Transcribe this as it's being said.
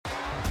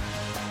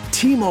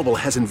T-Mobile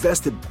has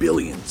invested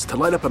billions to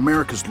light up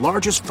America's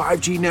largest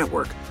 5G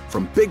network,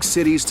 from big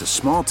cities to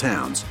small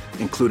towns,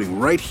 including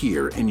right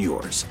here in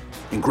yours.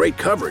 And great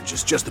coverage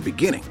is just the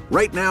beginning.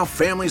 Right now,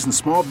 families and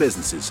small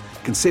businesses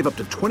can save up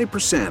to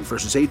 20%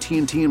 versus AT&T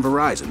and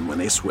Verizon when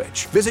they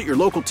switch. Visit your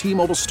local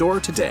T-Mobile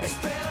store today.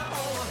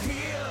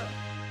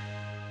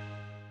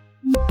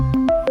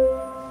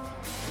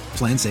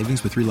 Plan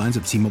savings with 3 lines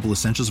of T-Mobile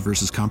Essentials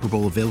versus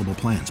comparable available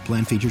plans.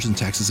 Plan features and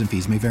taxes and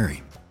fees may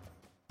vary.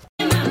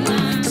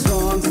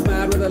 Songs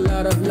inspired with a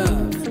lot of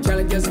love.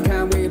 Challenges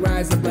come, we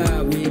rise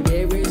above. We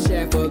give, we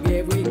share,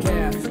 forgive, we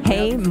care.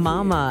 Hey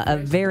Mama, a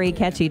very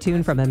catchy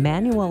tune from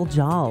Emmanuel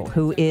Jal,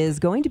 who is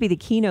going to be the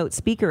keynote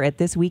speaker at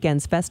this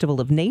weekend's Festival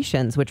of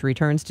Nations, which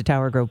returns to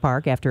Tower Grove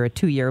Park after a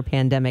 2-year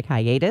pandemic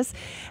hiatus.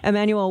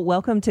 Emmanuel,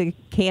 welcome to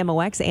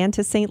KMOX and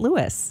to St.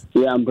 Louis.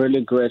 Yeah, I'm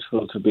really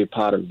grateful to be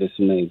part of this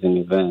amazing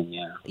event,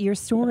 yeah. Your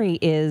story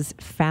is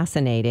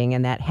fascinating,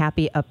 and that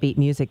happy, upbeat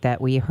music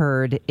that we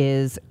heard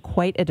is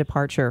quite a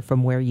departure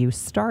from where you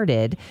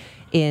started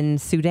in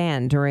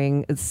Sudan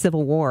during the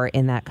civil war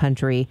in that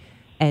country.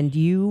 And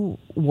you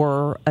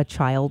were a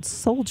child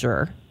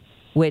soldier,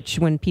 which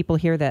when people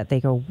hear that, they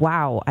go,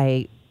 wow,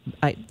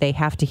 they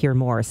have to hear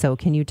more. So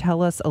can you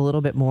tell us a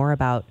little bit more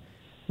about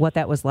what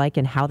that was like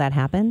and how that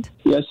happened?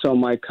 Yes, so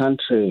my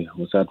country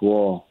was at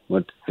war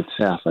with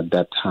itself at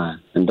that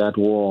time. And that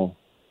war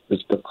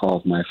was the call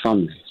of my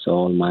family. So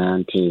all my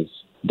aunties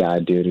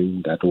died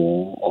during that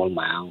war, all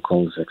my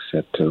uncles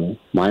except 2.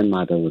 My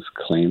mother was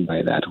claimed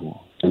by that war.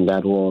 And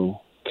that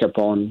war kept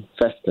on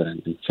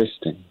festering and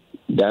feasting.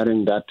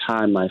 During that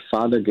time, my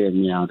father gave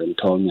me out and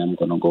told me I'm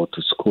going to go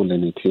to school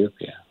in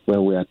Ethiopia, where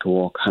we had to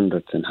walk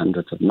hundreds and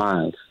hundreds of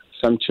miles.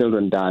 Some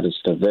children died of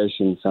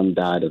starvation, some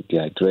died of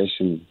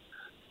dehydration,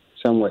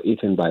 some were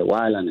eaten by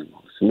wild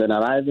animals. And then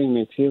arriving in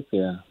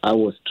Ethiopia, I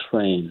was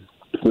trained.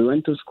 We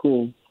went to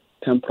school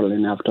temporarily,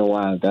 and after a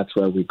while, that's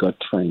where we got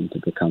trained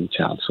to become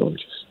child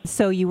soldiers.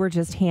 So you were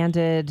just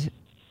handed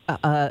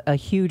a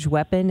huge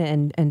weapon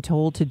and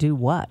told to do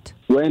what?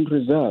 We're in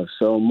reserve,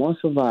 so most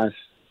of us,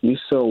 you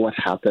saw what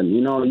happened.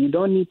 You know, you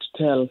don't need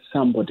to tell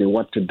somebody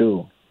what to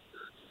do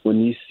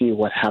when you see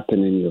what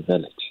happened in your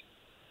village,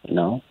 you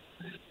know.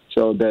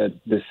 So the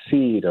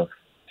seed of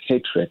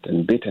hatred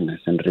and bitterness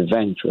and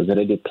revenge was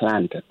already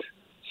planted.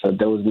 So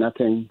there was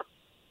nothing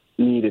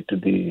needed to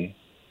be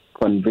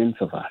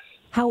convinced of us.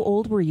 How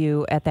old were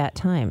you at that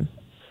time?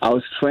 I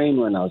was trained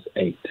when I was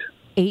 8.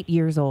 8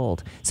 years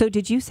old. So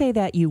did you say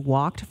that you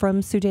walked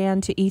from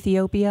Sudan to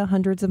Ethiopia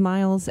hundreds of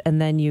miles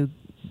and then you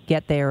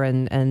get there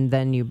and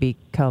then you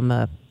become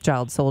a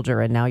child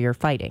soldier and now you're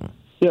fighting?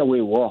 Yeah,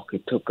 we walked.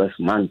 It took us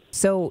months.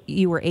 So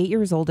you were 8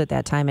 years old at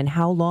that time, and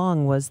how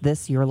long was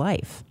this your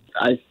life?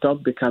 I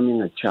stopped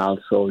becoming a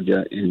child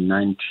soldier in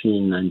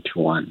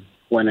 1991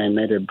 when I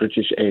met a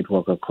British aid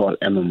worker called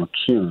Emma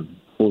McCune,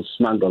 who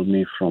smuggled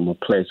me from a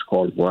place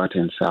called Wart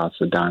in South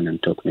Sudan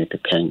and took me to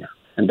Kenya.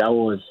 And that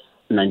was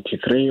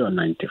 93 or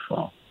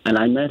 94. And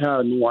I met her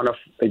on one of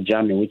the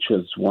journey, which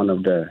was one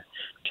of the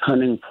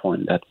turning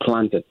point that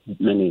planted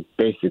many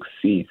basic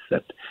seeds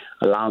that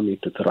allow me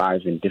to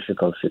thrive in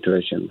difficult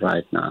situations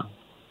right now.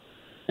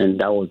 And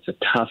that was the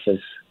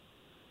toughest,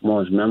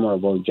 most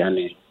memorable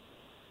journey.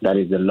 That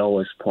is the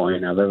lowest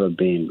point I've ever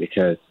been,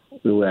 because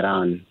we were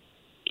around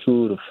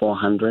 200 to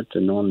 400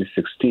 and only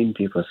 16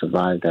 people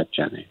survived that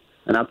journey.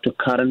 And up to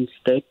current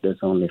state, there's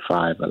only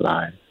 5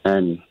 alive.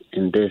 And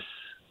in this,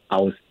 I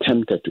was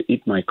tempted to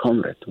eat my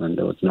comrade when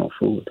there was no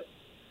food.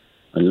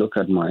 I looked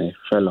at my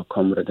fellow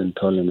comrade and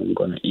told him, I'm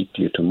going to eat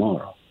you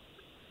tomorrow.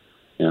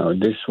 You know,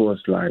 this was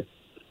like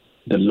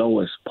the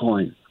lowest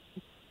point.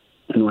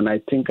 And when I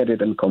think at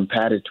it and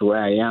compare it to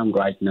where I am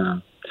right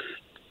now,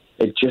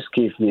 it just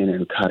gives me an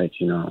encouragement,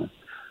 you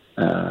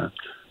know,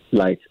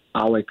 like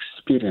our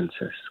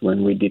experiences.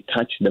 When we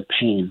detach the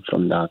pain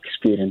from our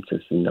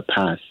experiences in the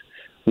past,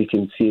 we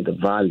can see the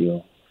value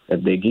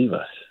that they give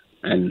us.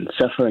 And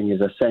suffering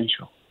is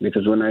essential.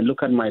 Because when I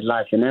look at my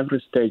life, in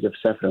every stage of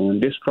suffering,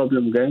 when this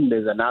problem goes,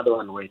 there's another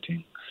one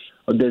waiting.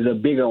 Or there's a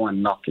bigger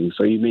one knocking.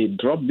 So you may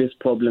drop this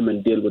problem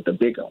and deal with the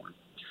bigger one.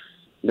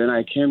 Then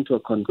I came to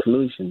a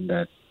conclusion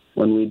that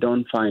when we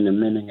don't find a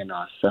meaning in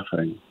our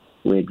suffering,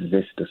 we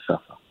exist to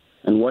suffer.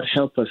 And what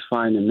helps us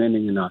find a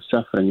meaning in our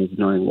suffering is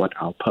knowing what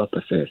our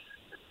purpose is.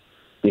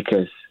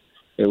 Because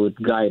it would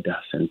guide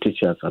us and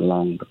teach us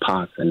along the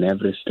path. And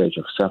every stage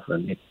of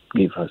suffering, it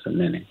gives us a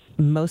meaning.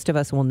 Most of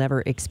us will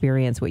never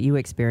experience what you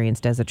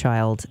experienced as a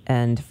child,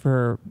 and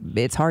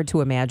it's hard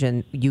to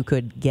imagine you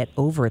could get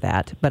over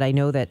that. But I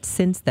know that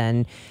since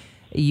then,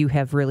 you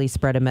have really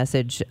spread a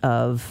message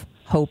of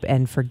hope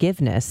and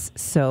forgiveness.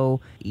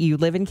 So you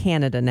live in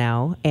Canada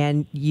now,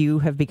 and you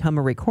have become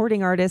a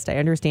recording artist. I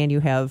understand you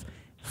have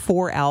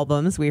 4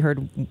 albums. We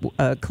heard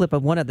a clip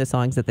of one of the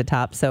songs at the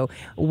top. So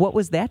what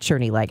was that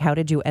journey like? How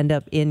did you end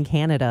up in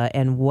Canada,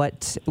 and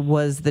what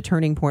was the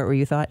turning point where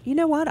you thought, you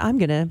know what, I'm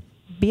going to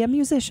be a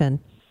musician?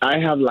 I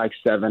have like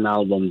 7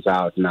 albums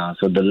out now.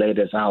 So the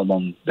latest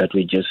album that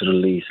we just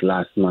released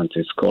last month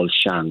is called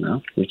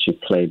Shana, which you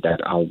played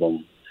that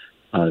album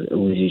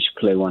we used to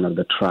play one of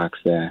the tracks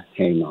there,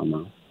 Hey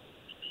Mama.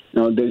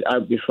 Now,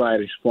 before I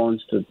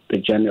respond to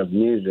the genre of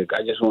music,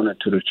 I just wanted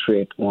to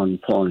reiterate one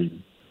point.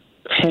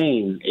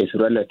 Pain is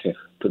relative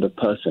to the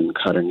person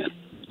carrying it.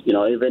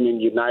 Even in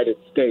the United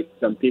States,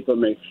 some people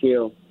may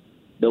feel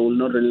they will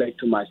not relate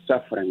to my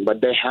suffering, but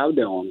they have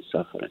their own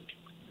suffering.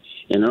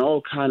 And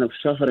all kind of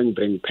suffering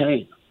bring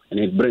pain, and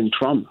it brings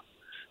trauma.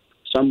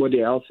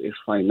 Somebody else is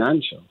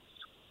financial.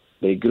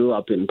 They grew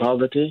up in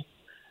poverty,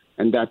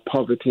 and that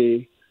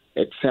poverty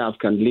itself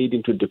can lead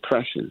into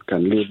depression,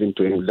 can lead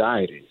into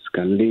anxieties,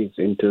 can lead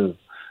into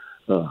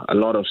a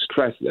lot of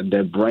stress that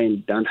their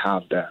brain don't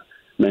have the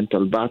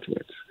mental battle.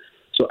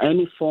 So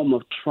any form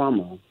of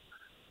trauma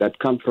that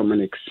comes from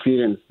an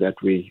experience that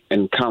we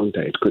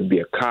encounter, it could be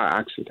a car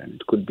accident,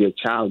 it could be a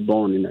child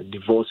born in a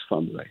divorced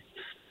family,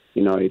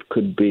 it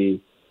could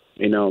be,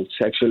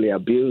 sexually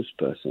abused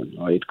person,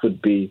 or it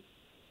could be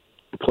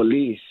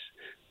police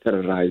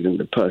terrorizing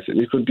the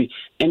person. It could be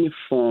any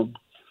form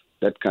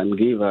that can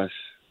give us,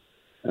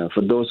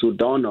 for those who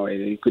don't know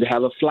it could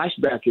have a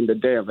flashback in the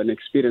day of an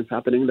experience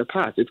happening in the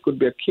past. It could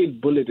be a kid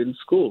bullied in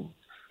school.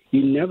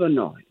 You never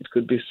know. It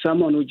could be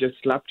someone who just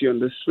slapped you on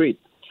the street.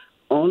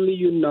 Only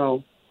you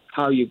know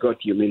how you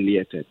got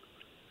humiliated.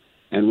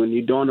 And when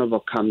you don't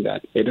overcome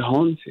that, it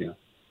haunts you.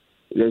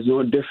 There's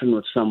no different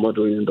with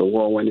somebody in the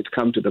war. When it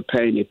comes to the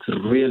pain,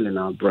 it's real in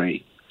our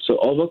brain. So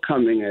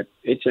overcoming it,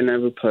 each and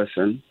every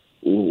person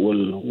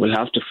will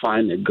have to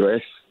find a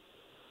grace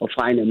or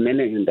find a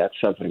meaning in that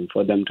suffering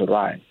for them to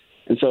rise.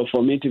 And so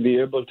for me to be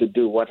able to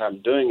do what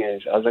I'm doing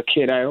is, as a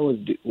kid, I always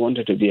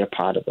wanted to be a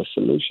part of a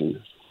solution.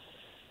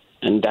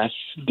 And that's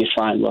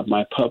defined what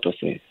my purpose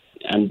is.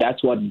 And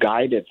that's what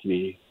guided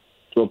me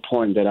to a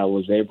point that I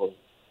was able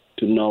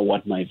to know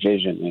what my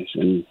vision is.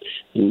 And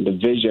the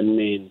vision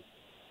means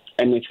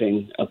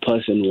anything a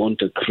person wants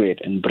to create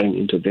and bring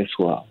into this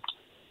world.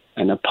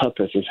 And a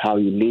purpose is how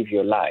you live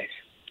your life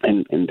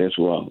in this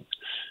world.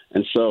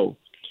 And so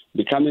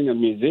becoming a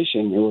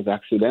musician, it was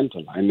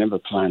accidental. I never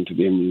planned to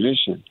be a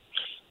musician.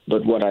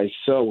 But what I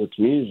saw with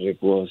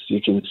music was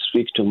you can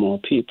speak to more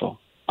people.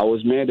 I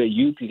was made a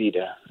youth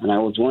leader, and I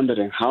was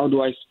wondering, how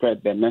do I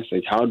spread that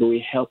message? How do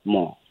we help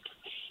more?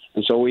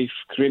 And so we've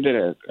created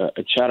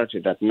a charity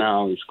that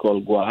now is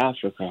called Gua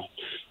Africa,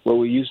 where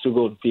we used to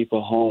go to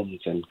people's homes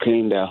and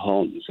clean their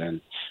homes,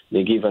 and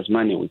they give us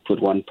money. We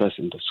put one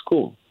person to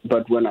school.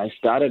 But when I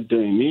started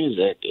doing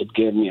music, it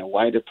gave me a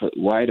wider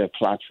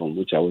platform,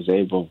 which I was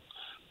able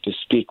to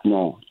speak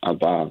more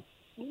about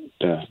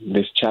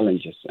these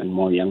challenges, and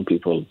more young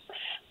people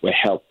were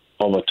helped.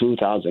 Over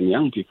 2,000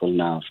 young people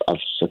now have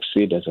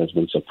succeeded, has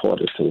been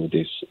supported through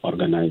this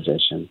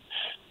organization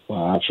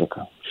for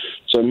Africa.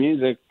 So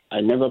music,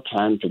 I never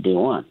planned to be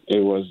one.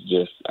 It was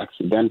just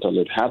accidental.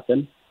 It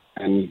happened,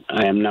 and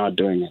I am now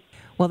doing it.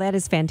 Well, that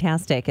is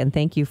fantastic, and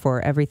thank you for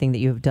everything that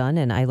you have done,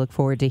 and I look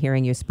forward to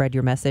hearing you spread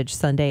your message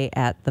Sunday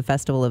at the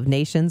Festival of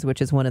Nations,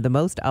 which is one of the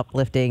most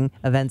uplifting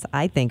events,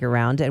 I think,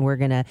 around, and we're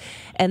going to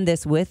end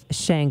this with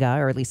Shanga,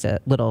 or at least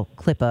a little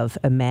clip of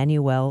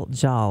Emmanuel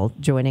Jal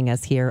joining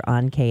us here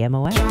on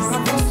KMOX.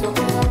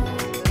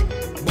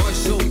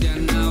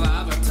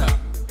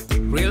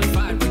 Real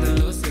fight with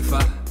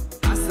Lucifer.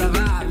 I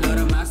survived, Lord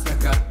of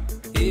massacre.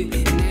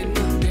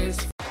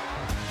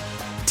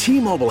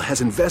 T-Mobile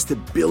has invested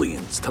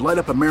billions to light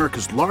up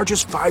America's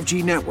largest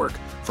 5G network,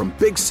 from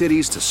big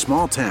cities to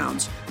small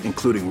towns,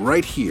 including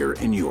right here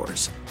in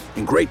yours.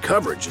 And great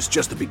coverage is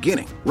just the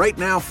beginning. Right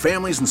now,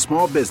 families and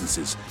small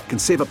businesses can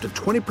save up to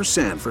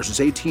 20% versus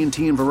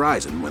AT&T and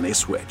Verizon when they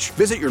switch.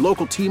 Visit your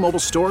local T-Mobile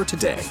store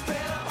today.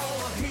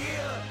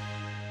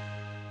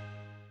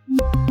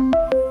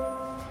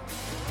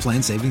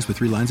 Plan savings with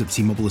 3 lines of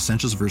T-Mobile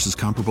Essentials versus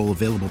comparable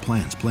available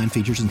plans. Plan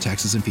features and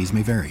taxes and fees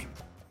may vary.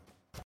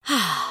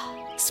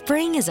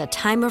 Spring is a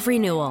time of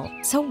renewal,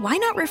 so why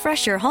not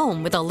refresh your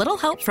home with a little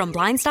help from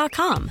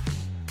Blinds.com?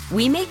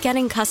 We make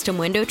getting custom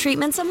window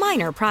treatments a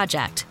minor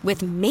project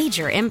with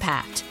major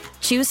impact.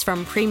 Choose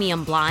from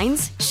premium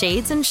blinds,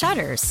 shades, and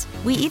shutters.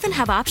 We even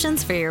have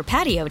options for your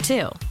patio,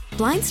 too.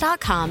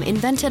 Blinds.com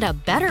invented a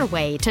better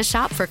way to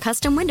shop for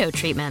custom window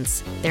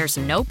treatments. There's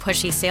no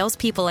pushy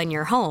salespeople in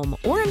your home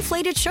or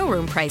inflated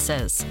showroom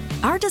prices.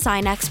 Our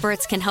design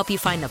experts can help you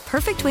find the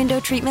perfect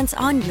window treatments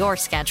on your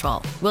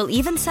schedule. We'll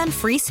even send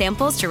free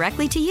samples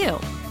directly to you.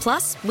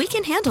 Plus, we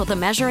can handle the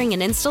measuring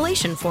and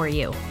installation for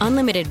you.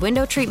 Unlimited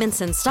window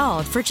treatments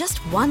installed for just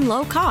one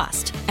low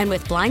cost. And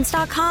with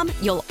Blinds.com,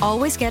 you'll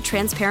always get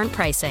transparent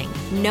pricing.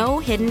 No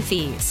hidden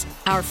fees.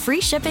 Our free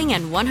shipping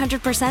and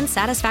 100%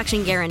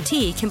 satisfaction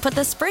guarantee can put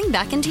the spring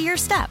back into your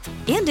step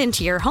and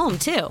into your home,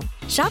 too.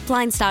 Shop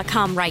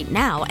Blinds.com right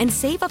now and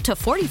save up to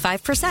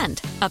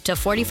 45%. Up to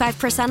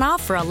 45%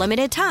 off for a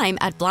limited time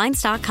at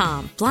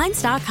Blinds.com.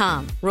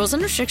 Blinds.com. Rules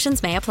and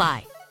restrictions may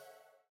apply.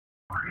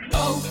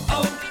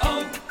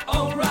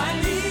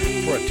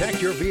 For a Protect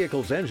your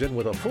vehicle's engine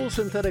with a full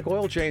synthetic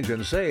oil change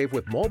and save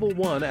with Mobil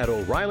 1 at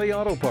O'Reilly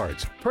Auto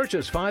Parts.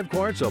 Purchase 5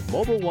 quarts of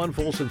Mobil 1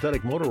 full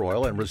synthetic motor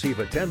oil and receive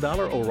a $10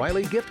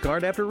 O'Reilly gift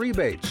card after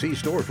rebate. See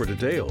store for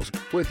details.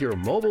 With your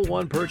Mobil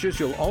 1 purchase,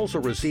 you'll also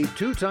receive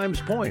 2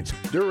 times points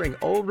during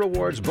O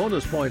Rewards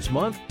Bonus Points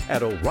Month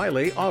at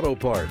O'Reilly Auto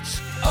Parts.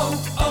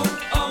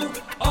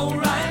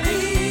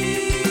 O'Reilly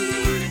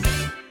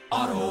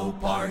Auto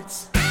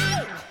Parts.